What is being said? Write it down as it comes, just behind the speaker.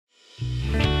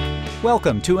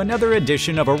Welcome to another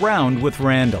edition of Around with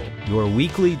Randall, your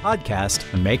weekly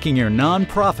podcast on making your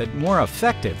nonprofit more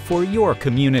effective for your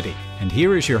community. And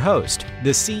here is your host, the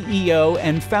CEO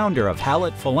and founder of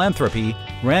Hallett Philanthropy,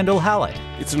 Randall Hallett.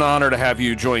 It's an honor to have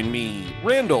you join me,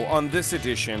 Randall, on this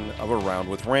edition of Around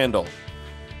with Randall.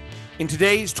 In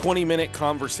today's 20-minute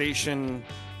conversation,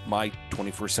 my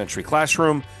 21st century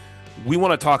classroom, we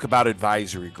want to talk about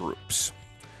advisory groups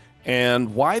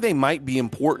and why they might be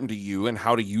important to you and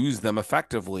how to use them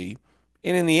effectively.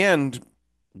 And in the end,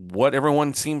 what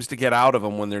everyone seems to get out of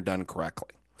them when they're done correctly.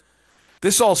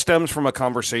 This all stems from a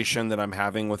conversation that I'm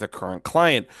having with a current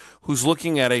client who's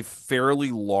looking at a fairly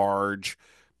large,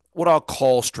 what I'll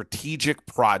call strategic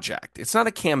project. It's not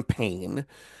a campaign,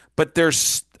 but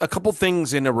there's a couple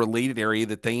things in a related area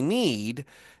that they need,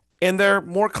 and they're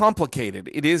more complicated.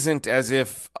 It isn't as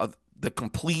if the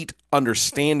complete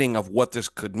understanding of what this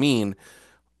could mean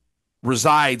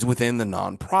resides within the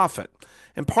nonprofit.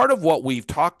 And part of what we've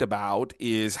talked about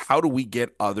is how do we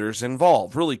get others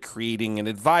involved, really creating an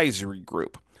advisory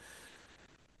group.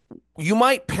 You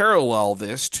might parallel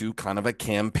this to kind of a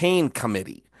campaign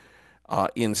committee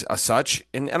in a such,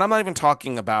 and I'm not even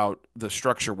talking about the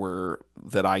structure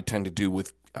that I tend to do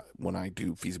with when I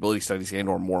do feasibility studies and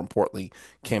or more importantly,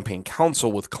 campaign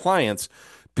counsel with clients,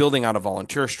 building out a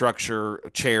volunteer structure,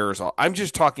 chairs. I'm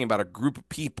just talking about a group of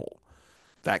people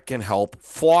that can help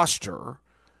foster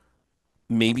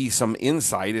maybe some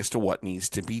insight as to what needs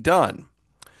to be done.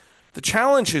 The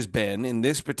challenge has been in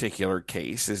this particular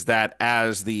case is that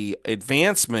as the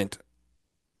advancement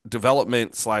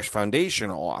development /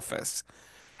 foundation office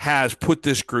has put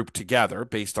this group together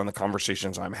based on the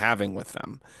conversations I'm having with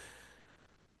them,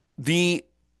 the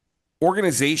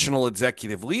organizational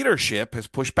executive leadership has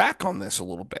pushed back on this a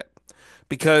little bit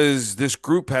because this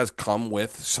group has come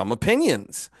with some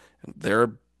opinions.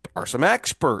 There are some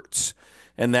experts,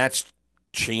 and that's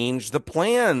changed the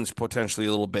plans potentially a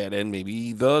little bit and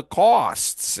maybe the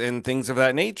costs and things of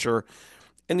that nature.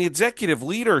 And the executive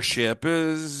leadership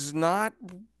is not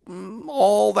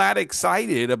all that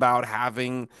excited about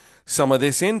having some of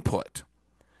this input,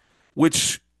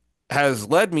 which has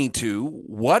led me to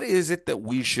what is it that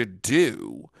we should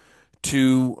do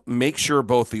to make sure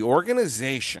both the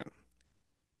organization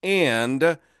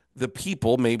and the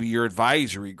people, maybe your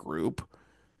advisory group,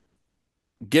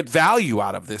 get value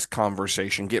out of this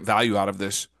conversation, get value out of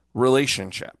this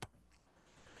relationship.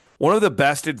 One of the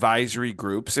best advisory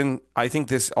groups, and I think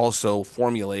this also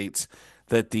formulates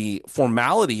that the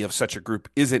formality of such a group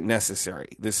isn't necessary.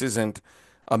 This isn't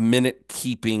a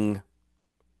minute-keeping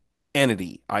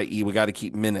entity, i.e. we got to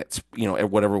keep minutes,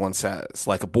 at what everyone says,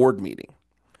 like a board meeting,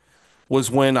 was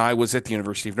when I was at the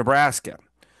University of Nebraska.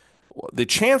 The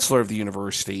chancellor of the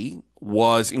university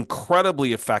was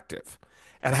incredibly effective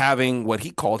at having what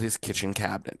he called his kitchen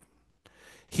cabinet.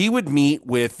 He would meet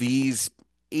with these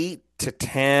 8 to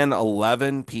 10,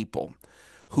 11 people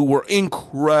who were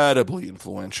incredibly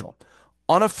influential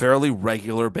on a fairly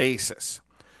regular basis.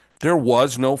 There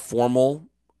was no formal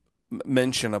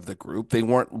mention of the group. They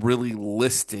weren't really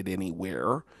listed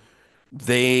anywhere.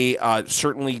 They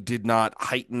certainly did not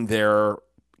heighten their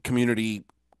community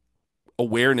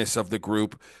awareness of the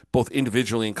group, both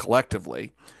individually and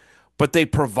collectively. But they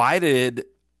provided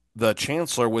the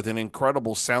chancellor with an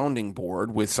incredible sounding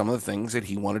board with some of the things that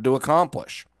he wanted to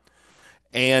accomplish,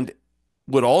 and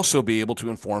would also be able to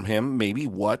inform him maybe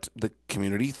what the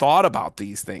community thought about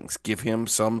these things, give him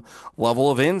some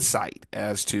level of insight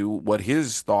as to what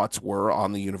his thoughts were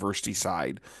on the university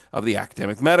side of the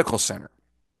academic medical center.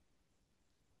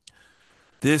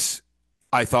 This,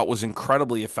 I thought, was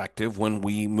incredibly effective when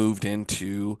we moved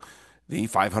into the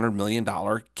 $500 million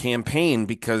campaign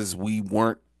because we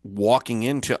weren't walking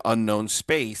into unknown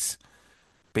space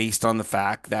based on the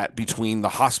fact that between the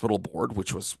hospital board,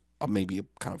 which was maybe a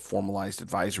kind of formalized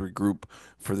advisory group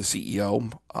for the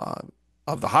CEO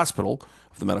of the hospital,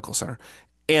 of the medical center,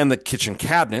 and the kitchen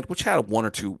cabinet, which had one or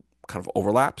two kind of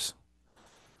overlaps,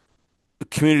 the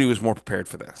community was more prepared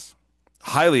for this.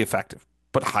 Highly effective,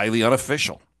 but highly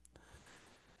unofficial.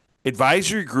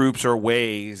 Advisory groups are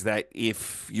ways that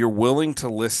if you're willing to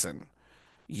listen,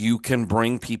 you can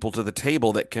bring people to the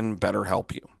table that can better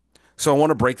help you. So I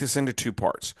want to break this into two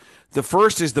parts. The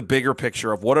first is the bigger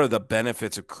picture of what are the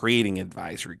benefits of creating an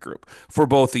advisory group for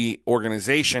both the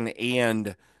organization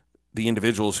and the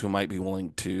individuals who might be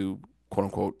willing to, quote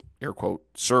unquote, air quote,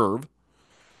 serve.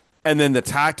 And then the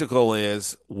tactical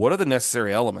is what are the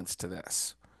necessary elements to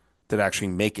this that actually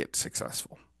make it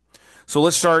successful. So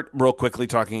let's start real quickly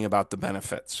talking about the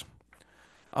benefits.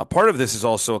 Part of this is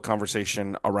also a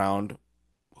conversation around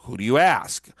who do you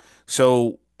ask?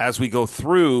 So as we go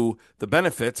through the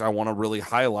benefits, I want to really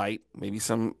highlight maybe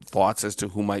some thoughts as to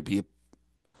who might be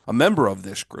a member of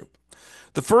this group.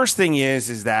 The first thing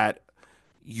is that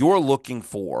you're looking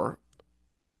for,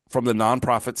 from the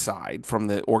nonprofit side, from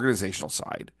the organizational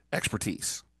side,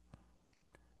 expertise.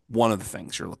 One of the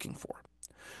things you're looking for.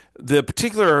 The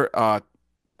particular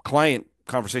client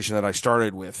conversation that I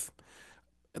started with,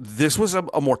 this was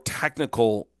a more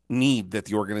technical need that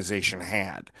the organization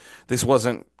had. This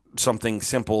wasn't something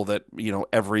simple that,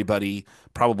 everybody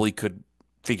probably could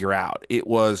figure out. It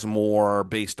was more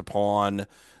based upon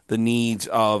the needs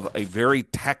of a very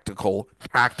tactical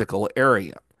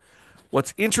area.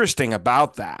 What's interesting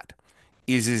about that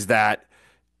is that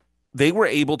they were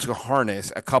able to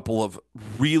harness a couple of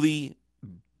really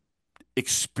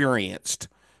experienced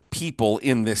people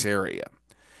in this area.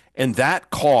 And that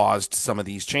caused some of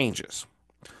these changes.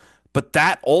 But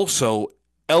that also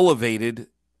elevated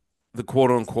the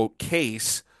quote unquote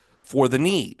case for the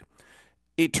need.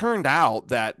 It turned out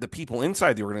that the people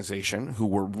inside the organization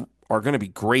who are going to be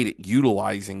great at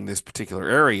utilizing this particular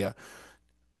area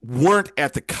weren't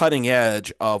at the cutting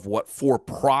edge of what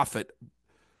for-profit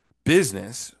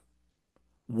business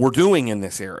were doing in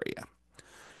this area.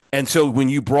 And so when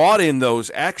you brought in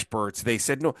those experts, they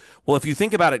said, no, well, if you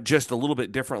think about it just a little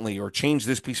bit differently, or change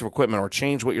this piece of equipment, or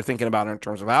change what you're thinking about in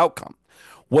terms of outcome,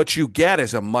 what you get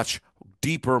is a much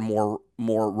deeper, more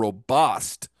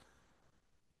robust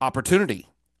opportunity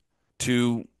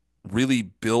to really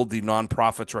build the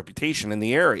nonprofit's reputation in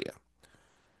the area.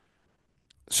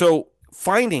 So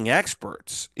finding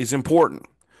experts is important.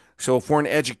 So if we're in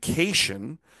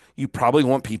education, you probably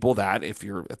want people that, if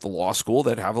you're at the law school,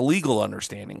 that have a legal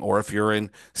understanding, or if you're in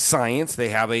science, they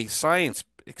have a science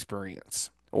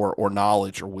experience or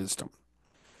knowledge or wisdom.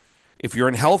 If you're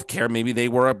in healthcare, maybe they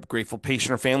were a grateful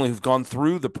patient or family who've gone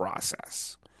through the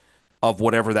process of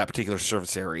whatever that particular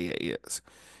service area is.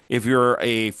 If you're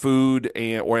a food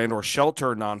or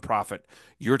shelter nonprofit,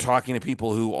 you're talking to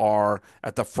people who are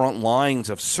at the front lines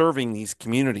of serving these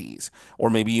communities. Or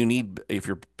maybe you need, if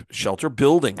you're shelter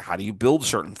building, how do you build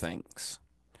certain things?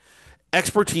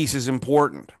 Expertise is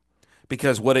important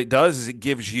because what it does is it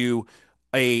gives you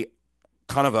a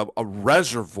kind of a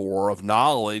reservoir of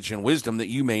knowledge and wisdom that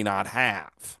you may not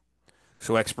have.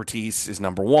 So expertise is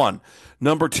number one.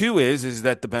 Number two is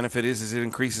that the benefit is it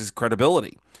increases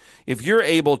credibility. If you're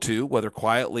able to, whether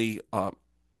quietly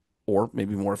or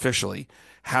maybe more officially,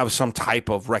 have some type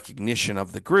of recognition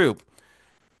of the group,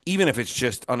 even if it's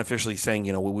just unofficially saying,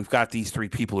 well, we've got these three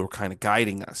people who are kind of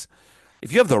guiding us.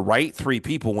 If you have the right three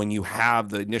people when you have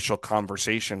the initial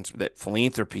conversations that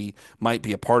philanthropy might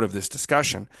be a part of this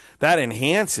discussion, that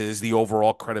enhances the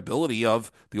overall credibility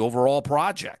of the overall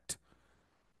project.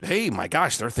 Hey, my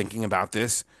gosh, they're thinking about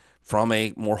this from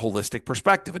a more holistic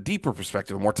perspective, a deeper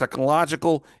perspective, a more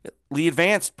technologically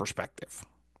advanced perspective.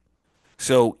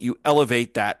 So you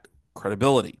elevate that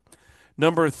credibility.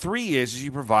 Number three is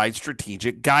you provide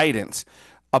strategic guidance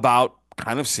about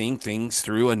kind of seeing things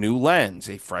through a new lens,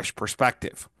 a fresh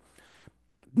perspective.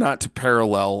 Not to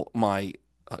parallel my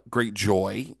great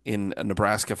joy in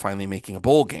Nebraska finally making a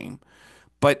bowl game,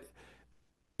 but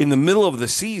in the middle of the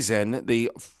season,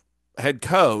 the head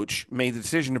coach made the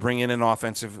decision to bring in a new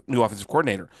offensive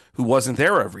coordinator who wasn't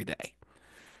there every day.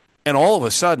 And all of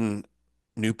a sudden,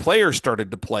 new players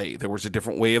started to play. There was a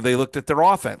different way they looked at their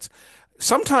offense.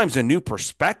 Sometimes a new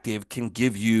perspective can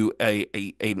give you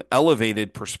an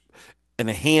elevated, an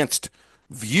enhanced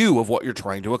view of what you're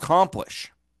trying to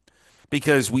accomplish.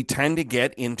 Because we tend to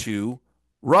get into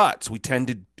ruts. We tend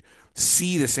to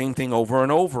see the same thing over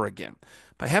and over again.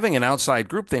 By having an outside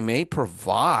group, they may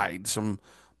provide some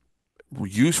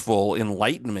useful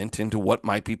enlightenment into what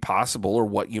might be possible or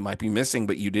what you might be missing,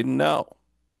 but you didn't know.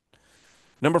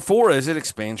 Number four is it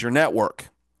expands your network.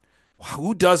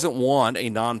 Who doesn't want a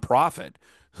nonprofit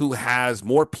who has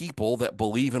more people that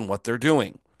believe in what they're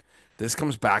doing? This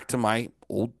comes back to my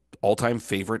old all-time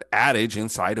favorite adage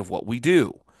inside of what we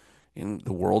do in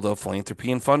the world of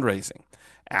philanthropy and fundraising.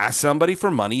 Ask somebody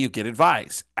for money, you get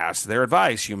advice. Ask their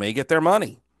advice, you may get their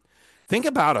money. Think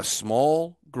about a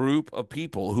small group of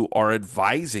people who are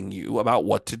advising you about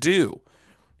what to do.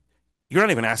 You're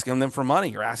not even asking them for money.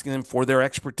 You're asking them for their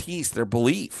expertise, their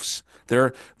beliefs,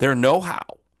 their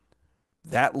know-how.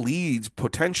 That leads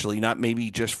potentially, not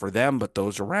maybe just for them, but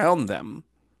those around them,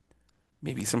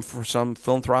 maybe for some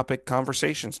philanthropic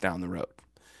conversations down the road.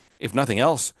 If nothing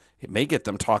else, it may get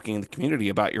them talking in the community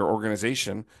about your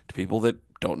organization to people that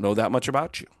don't know that much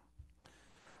about you.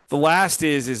 The last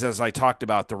is as I talked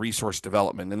about, the resource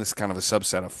development, and this is kind of a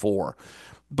subset of four.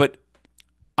 But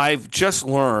I've just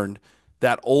learned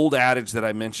That old adage that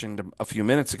I mentioned a few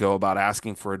minutes ago about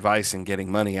asking for advice and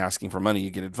getting money, asking for money, you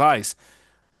get advice.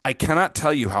 I cannot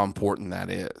tell you how important that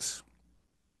is.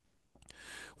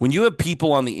 When you have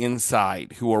people on the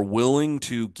inside who are willing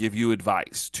to give you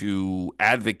advice, to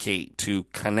advocate, to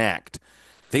connect,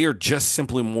 they are just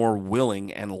simply more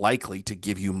willing and likely to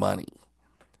give you money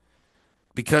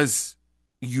because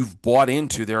you've bought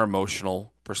into their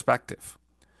emotional perspective.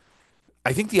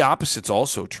 I think the opposite's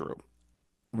also true.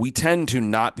 We tend to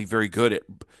not be very good at,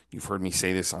 you've heard me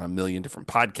say this on a million different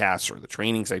podcasts or the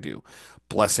trainings I do,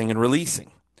 blessing and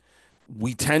releasing.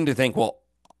 We tend to think, well,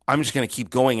 I'm just going to keep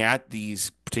going at these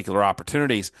particular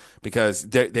opportunities because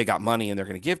they got money and they're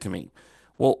going to give to me.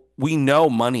 Well, we know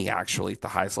money actually at the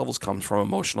highest levels comes from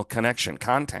emotional connection,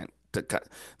 content, the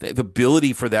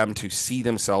ability for them to see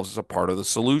themselves as a part of the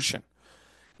solution.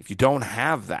 If you don't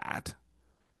have that,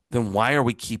 then why are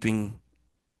we keeping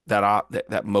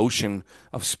that motion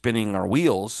of spinning our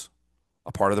wheels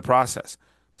a part of the process?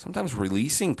 Sometimes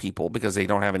releasing people because they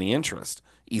don't have any interest,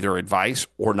 either advice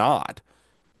or not,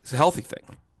 is a healthy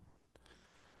thing.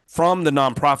 From the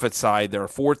nonprofit side, there are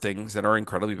 4 things that are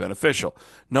incredibly beneficial.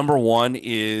 Number 1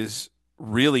 is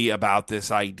really about this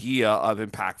idea of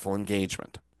impactful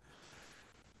engagement.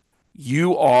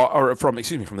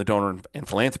 From the donor and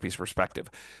philanthropy's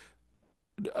perspective,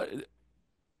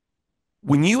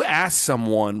 when you ask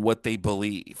someone what they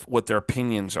believe, what their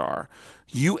opinions are,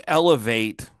 you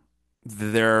elevate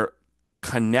their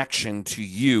connection to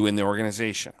you in the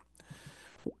organization.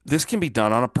 This can be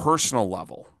done on a personal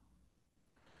level.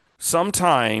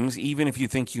 Sometimes, even if you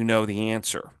think you know the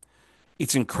answer,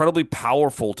 it's incredibly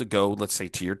powerful to go, let's say,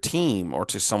 to your team or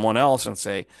to someone else and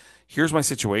say, here's my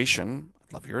situation.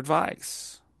 I'd love your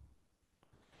advice.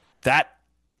 That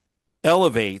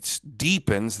elevates,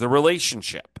 deepens the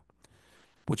relationship,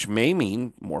 which may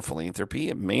mean more philanthropy.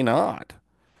 It may not.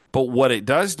 But what it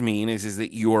does mean is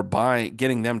that you're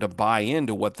getting them to buy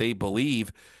into what they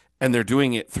believe, and they're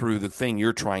doing it through the thing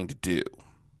you're trying to do.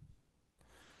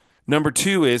 Number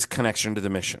 2 is connection to the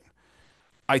mission.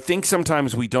 I think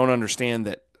sometimes we don't understand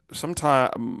that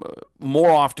more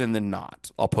often than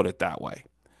not, I'll put it that way.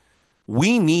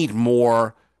 We need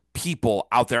more people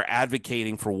out there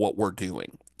advocating for what we're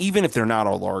doing, even if they're not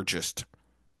our largest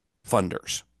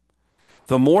funders.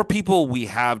 The more people we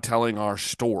have telling our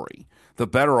story, the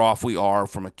better off we are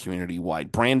from a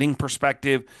community-wide branding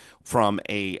perspective, from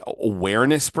a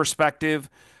awareness perspective,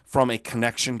 from a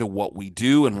connection to what we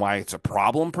do and why it's a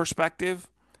problem perspective.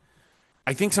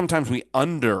 I think sometimes we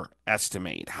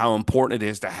underestimate how important it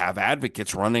is to have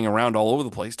advocates running around all over the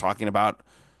place talking about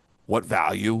what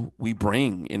value we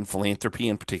bring in philanthropy,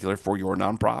 in particular for your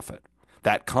nonprofit.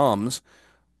 That comes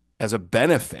as a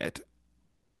benefit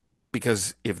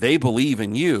because if they believe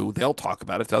in you, they'll talk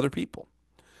about it to other people.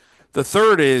 The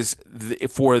third is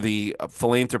for the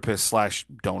philanthropist slash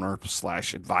donor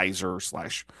slash advisor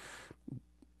slash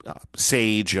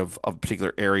sage of a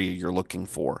particular area you're looking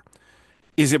for,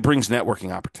 is it brings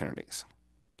networking opportunities.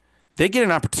 They get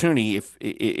an opportunity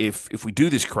if we do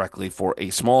this correctly for a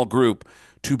small group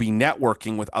to be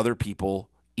networking with other people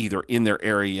either in their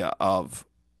area of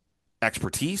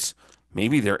expertise,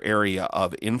 maybe their area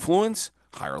of influence,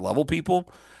 higher level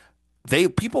people.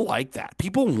 People like that.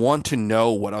 People want to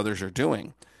know what others are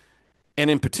doing.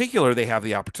 And in particular, they have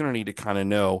the opportunity to kind of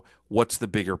know what's the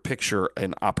bigger picture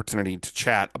and opportunity to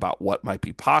chat about what might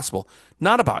be possible,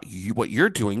 not about you, what you're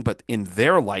doing, but in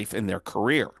their life, in their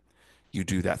career. You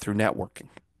do that through networking.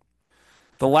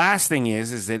 The last thing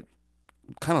is it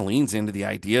kind of leans into the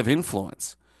idea of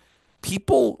influence.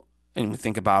 People, and we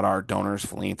think about our donors,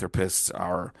 philanthropists,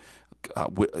 our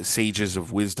sages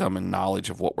of wisdom and knowledge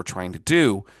of what we're trying to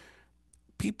do.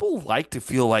 People like to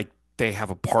feel like they have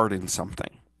a part in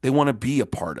something. They want to be a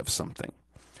part of something.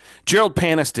 Gerald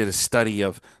Panis did a study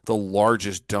of the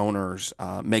largest donors.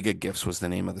 Mega Gifts was the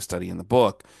name of the study in the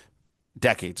book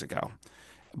decades ago.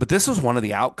 But this was one of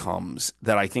the outcomes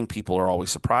that I think people are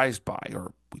always surprised by,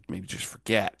 or maybe just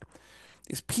forget,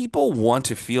 is people want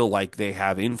to feel like they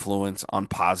have influence on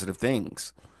positive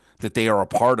things, that they are a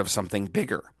part of something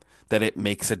bigger, that it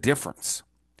makes a difference.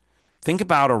 Think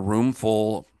about a room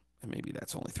full, and maybe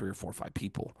that's only 3 or 4 or 5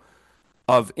 people,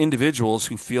 of individuals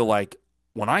who feel like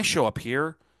when I show up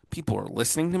here, people are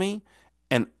listening to me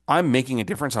and I'm making a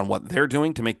difference on what they're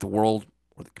doing to make the world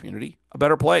or the community a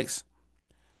better place.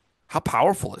 How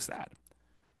powerful is that?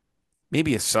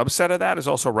 Maybe a subset of that is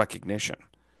also recognition.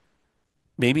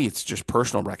 Maybe it's just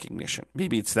personal recognition.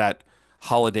 Maybe it's that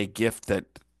holiday gift that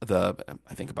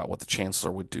I think about what the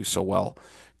chancellor would do so well,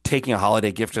 taking a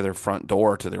holiday gift to their front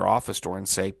door, to their office door and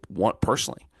say,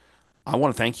 personally, I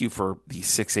want to thank you for the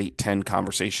 6, 8, 10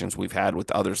 conversations we've had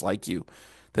with others like you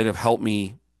that have helped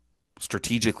me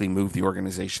strategically move the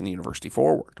organization, the university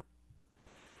forward.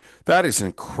 That is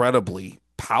incredibly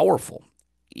powerful,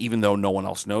 even though no one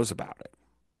else knows about it.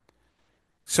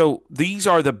 So these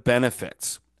are the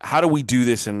benefits. How do we do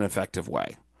this in an effective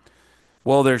way?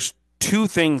 Well, there's two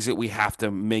things that we have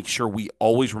to make sure we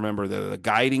always remember that are the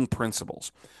guiding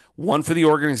principles. One for the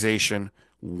organization,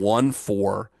 one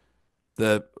for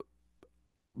the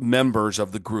members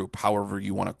of the group, however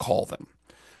you want to call them.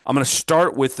 I'm going to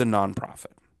start with the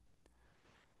nonprofit.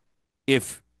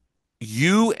 If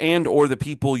you and or the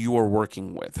people you are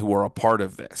working with who are a part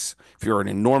of this, if you're an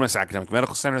enormous academic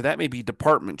medical center, that may be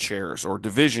department chairs or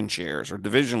division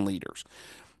leaders.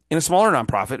 In a smaller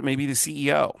nonprofit, it may be the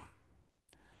CEO,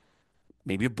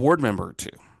 maybe a board member or two.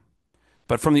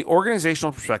 But from the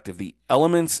organizational perspective, the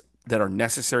elements that are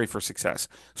necessary for success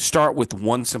start with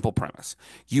one simple premise.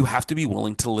 You have to be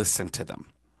willing to listen to them.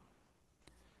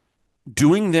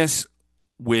 Doing this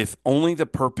with only the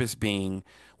purpose being,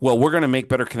 well, we're going to make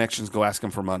better connections, go ask them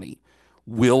for money,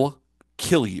 will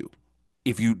kill you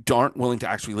if you aren't willing to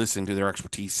actually listen to their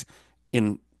expertise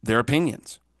in their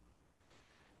opinions.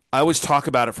 I always talk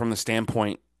about it from the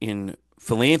standpoint in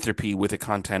philanthropy with a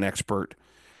content expert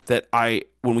that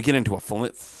when we get into a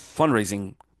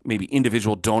fundraising, maybe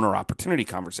individual donor opportunity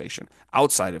conversation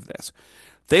outside of this,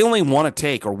 they only want to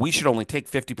take, or we should only take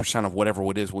 50% of whatever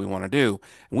it is we want to do.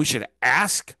 And we should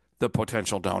ask the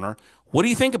potential donor, what do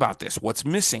you think about this? What's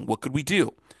missing? What could we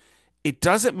do? It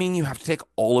doesn't mean you have to take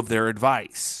all of their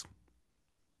advice.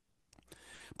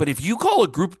 But if you call a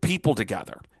group of people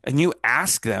together and you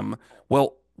ask them,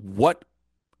 well, what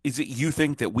is it you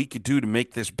think that we could do to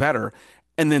make this better?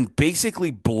 And then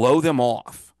basically blow them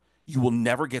off, you will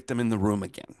never get them in the room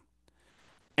again.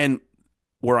 And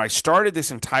where I started this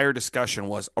entire discussion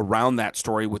was around that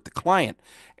story with the client.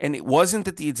 And it wasn't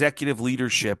that the executive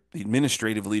leadership, the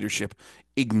administrative leadership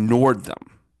ignored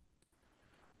them,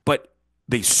 but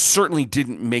they certainly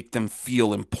didn't make them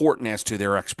feel important as to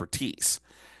their expertise.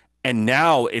 And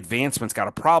now Advancement's got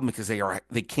a problem because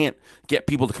they can't get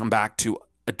people to come back to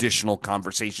additional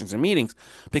conversations and meetings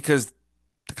because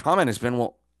the comment has been,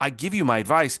 well, I give you my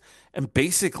advice and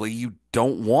basically you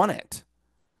don't want it.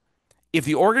 If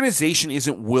the organization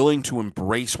isn't willing to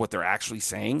embrace what they're actually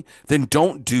saying, then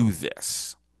don't do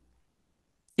this.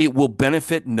 It will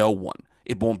benefit no one.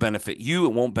 It won't benefit you.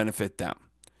 It won't benefit them.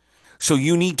 So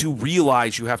you need to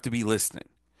realize you have to be listening.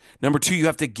 Number two, you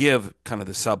have to give kind of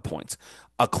the subpoints,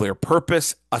 a clear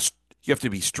purpose. You have to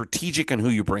be strategic in who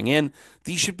you bring in.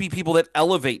 These should be people that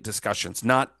elevate discussions,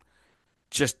 not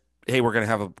just, hey, we're going to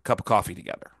have a cup of coffee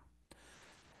together.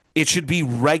 It should be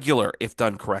regular if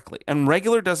done correctly. And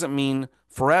regular doesn't mean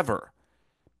forever.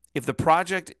 If the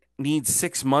project needs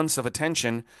 6 months of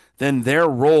attention, then their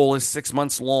role is 6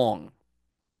 months long.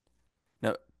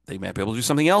 Now, they might be able to do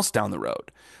something else down the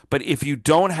road. But if you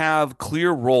don't have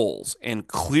clear roles and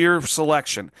clear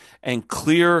selection and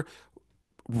clear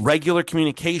regular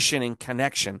communication and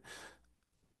connection,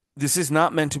 this is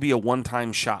not meant to be a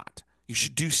one-time shot. You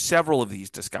should do several of these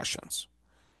discussions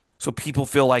so people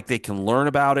feel like they can learn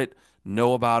about it,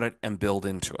 know about it, and build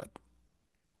into it.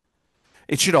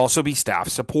 It should also be staff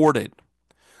supported.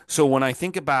 So when I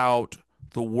think about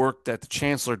the work that the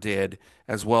chancellor did,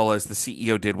 as well as the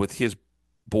CEO did with his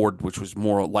board, which was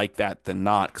more like that than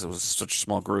not because it was such a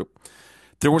small group,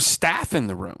 there was staff in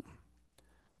the room.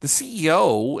 The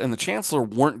CEO and the chancellor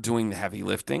weren't doing the heavy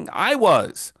lifting. I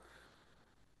was.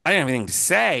 I didn't have anything to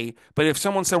say, but if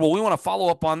someone said, well, we want to follow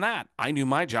up on that, I knew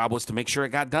my job was to make sure it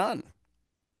got done.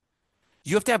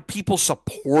 You have to have people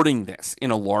supporting this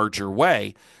in a larger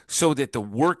way so that the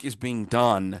work is being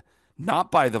done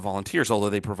not by the volunteers, although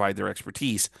they provide their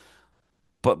expertise,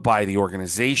 but by the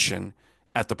organization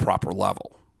at the proper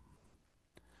level.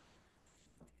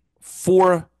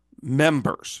 For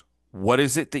members, what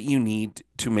is it that you need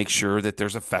to make sure that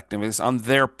there's effectiveness on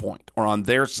their point or on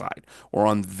their side or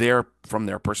from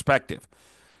their perspective?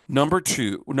 Number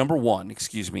one,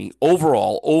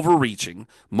 overall, overreaching,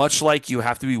 much like you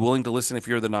have to be willing to listen if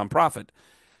you're the nonprofit,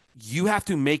 you have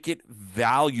to make it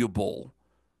valuable,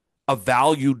 a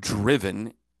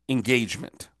value-driven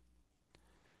engagement.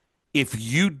 If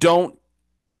you don't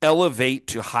elevate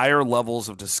to higher levels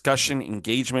of discussion,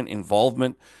 engagement,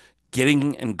 involvement,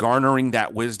 getting and garnering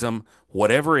that wisdom,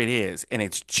 whatever it is, and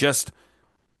it's just,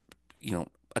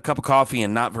 a cup of coffee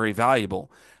and not very valuable,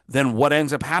 then what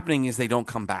ends up happening is they don't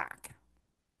come back.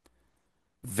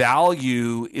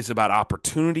 Value is about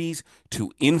opportunities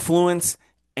to influence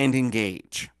and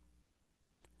engage.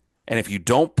 And if you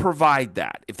don't provide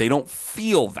that, if they don't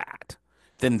feel that,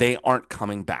 then they aren't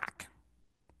coming back.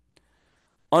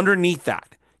 Underneath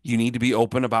that, you need to be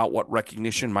open about what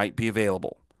recognition might be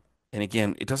available. And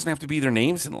again, it doesn't have to be their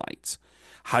names and lights.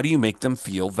 How do you make them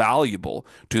feel valuable?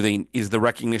 Is the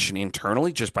recognition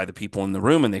internally just by the people in the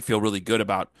room and they feel really good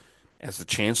about, as the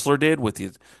chancellor did with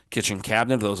the kitchen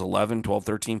cabinet of those 11, 12,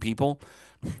 13 people?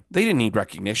 They didn't need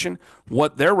recognition.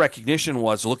 What their recognition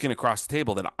was looking across the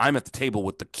table that I'm at the table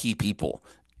with the key people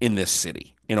in this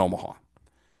city, in Omaha.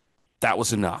 That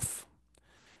was enough.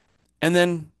 And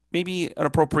then maybe an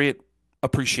appropriate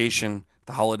appreciation,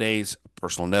 the holidays,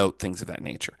 personal note, things of that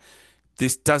nature.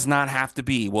 This does not have to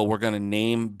be, well, we're going to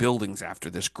name buildings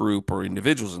after this group or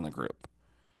individuals in the group.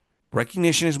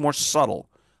 Recognition is more subtle,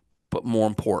 but more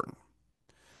important.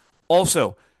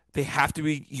 Also, you have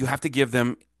to give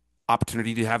them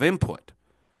opportunity to have input.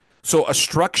 So a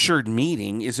structured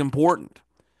meeting is important.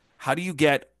 How do you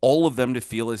get all of them to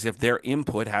feel as if their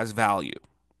input has value?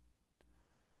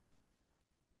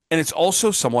 And it's also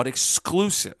somewhat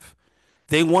exclusive.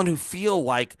 They want to feel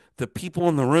like the people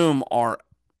in the room are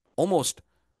almost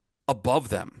above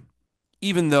them,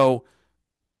 even though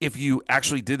if you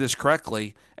actually did this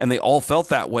correctly and they all felt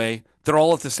that way, they're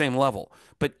all at the same level.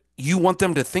 But you want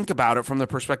them to think about it from the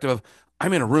perspective of,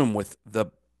 I'm in a room with the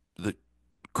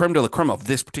creme de la creme of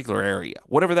this particular area,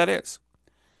 whatever that is.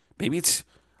 Maybe it's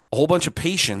a whole bunch of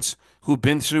patients who've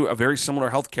been through a very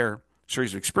similar healthcare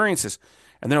series of experiences,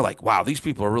 and they're like, wow, these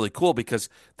people are really cool because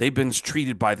they've been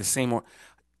treated by the same one.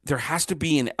 There has to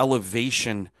be an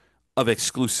elevation of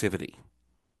exclusivity.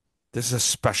 This is a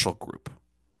special group.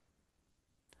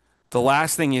 The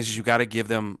last thing is you got to give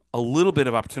them a little bit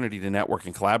of opportunity to network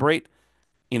and collaborate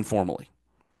informally.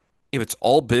 If it's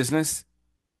all business,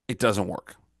 it doesn't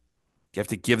work. You have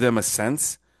to give them a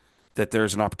sense that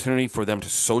there's an opportunity for them to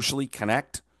socially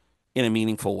connect in a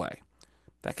meaningful way.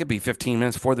 That could be 15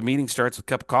 minutes before the meeting starts with a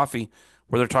cup of coffee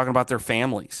where they're talking about their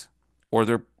families or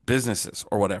their businesses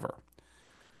or whatever.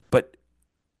 But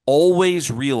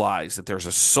always realize that there's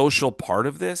a social part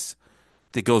of this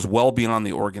that goes well beyond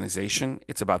the organization.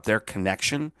 It's about their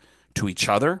connection to each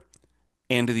other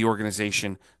and to the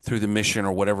organization through the mission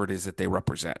or whatever it is that they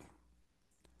represent.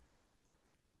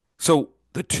 So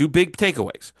the two big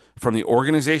takeaways from the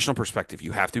organizational perspective,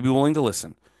 you have to be willing to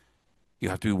listen. You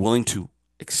have to be willing to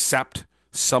accept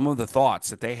some of the thoughts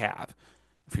that they have.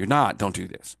 If you're not, don't do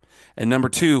this. And number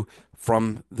two,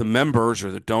 from the members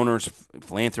or the donors,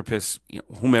 philanthropists,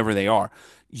 whomever they are,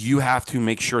 you have to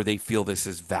make sure they feel this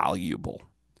is valuable.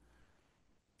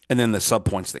 And then the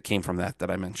subpoints that came from that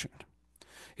I mentioned.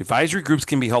 Advisory groups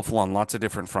can be helpful on lots of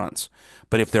different fronts,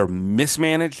 but if they're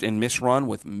mismanaged and misrun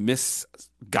with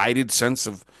misguided sense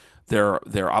of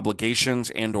their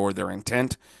obligations and or their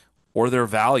intent or their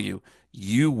value,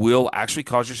 you will actually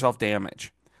cause yourself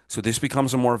damage. So this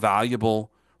becomes a more valuable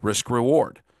risk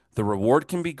reward. The reward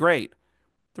can be great.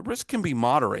 The risk can be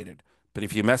moderated, but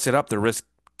if you mess it up, the risk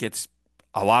gets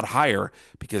a lot higher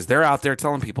because they're out there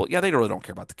telling people, yeah, they really don't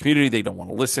care about the community. They don't want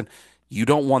to listen. You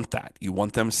don't want that. You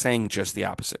want them saying just the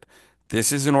opposite.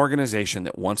 This is an organization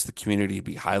that wants the community to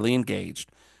be highly engaged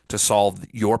to solve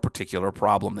your particular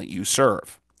problem that you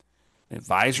serve.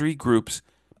 Advisory groups,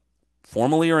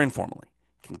 formally or informally,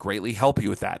 can greatly help you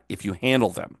with that if you handle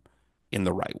them in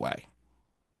the right way.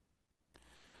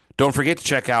 Don't forget to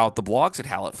check out the blogs at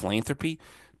Hallett Philanthropy.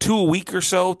 2 a week or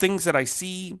so, things that I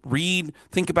see, read,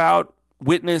 think about,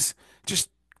 witness, just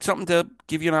something to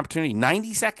give you an opportunity.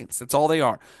 90 seconds, that's all they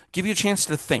are. Give you a chance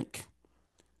to think.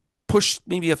 Push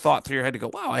maybe a thought through your head to go,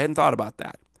 wow, I hadn't thought about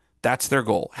that. That's their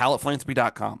goal.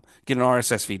 HallettPhilanthropy.com. Get an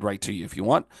RSS feed right to you if you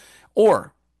want.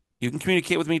 Or you can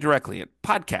communicate with me directly at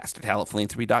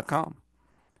podcast@HallettPhilanthropy.com.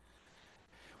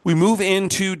 We move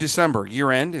into December,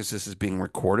 year end, as this is being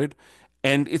recorded.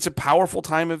 And it's a powerful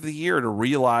time of the year to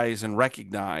realize and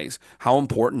recognize how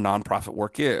important nonprofit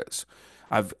work is.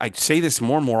 I say this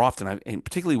more and more often, and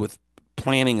particularly with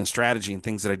planning and strategy and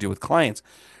things that I do with clients,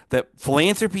 that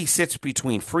philanthropy sits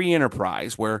between free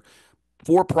enterprise, where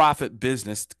for-profit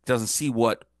business doesn't see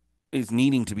what is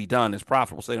needing to be done as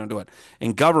profitable, so they don't do it,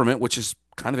 and government, which is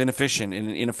kind of inefficient and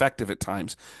ineffective at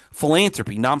times.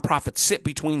 Philanthropy, nonprofits sit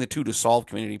between the two to solve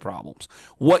community problems.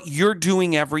 What you're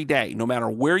doing every day, no matter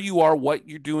where you are, what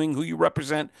you're doing, who you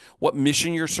represent, what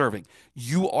mission you're serving,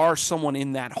 you are someone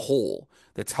in that whole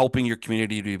that's helping your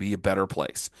community to be a better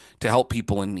place, to help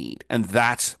people in need. And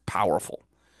that's powerful.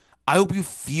 I hope you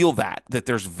feel that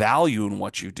there's value in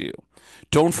what you do.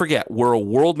 Don't forget, we're a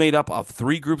world made up of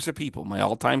 3 groups of people, my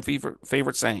all-time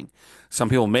favorite saying. Some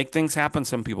people make things happen,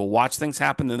 some people watch things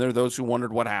happen, and there are those who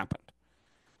wondered what happened.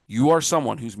 You are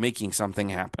someone who's making something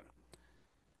happen.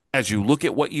 As you look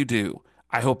at what you do,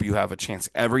 I hope you have a chance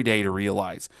every day to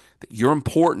realize that you're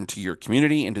important to your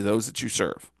community and to those that you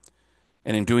serve.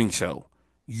 And in doing so,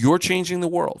 you're changing the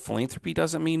world. Philanthropy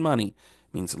doesn't mean money.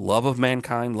 It means love of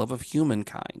mankind, love of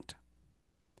humankind.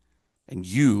 And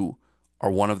you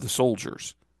are one of the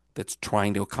soldiers that's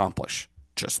trying to accomplish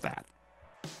just that.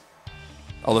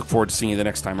 I'll look forward to seeing you the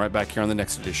next time right back here on the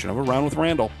next edition of Around with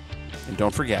Randall. And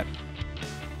don't forget,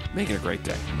 make it a great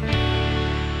day.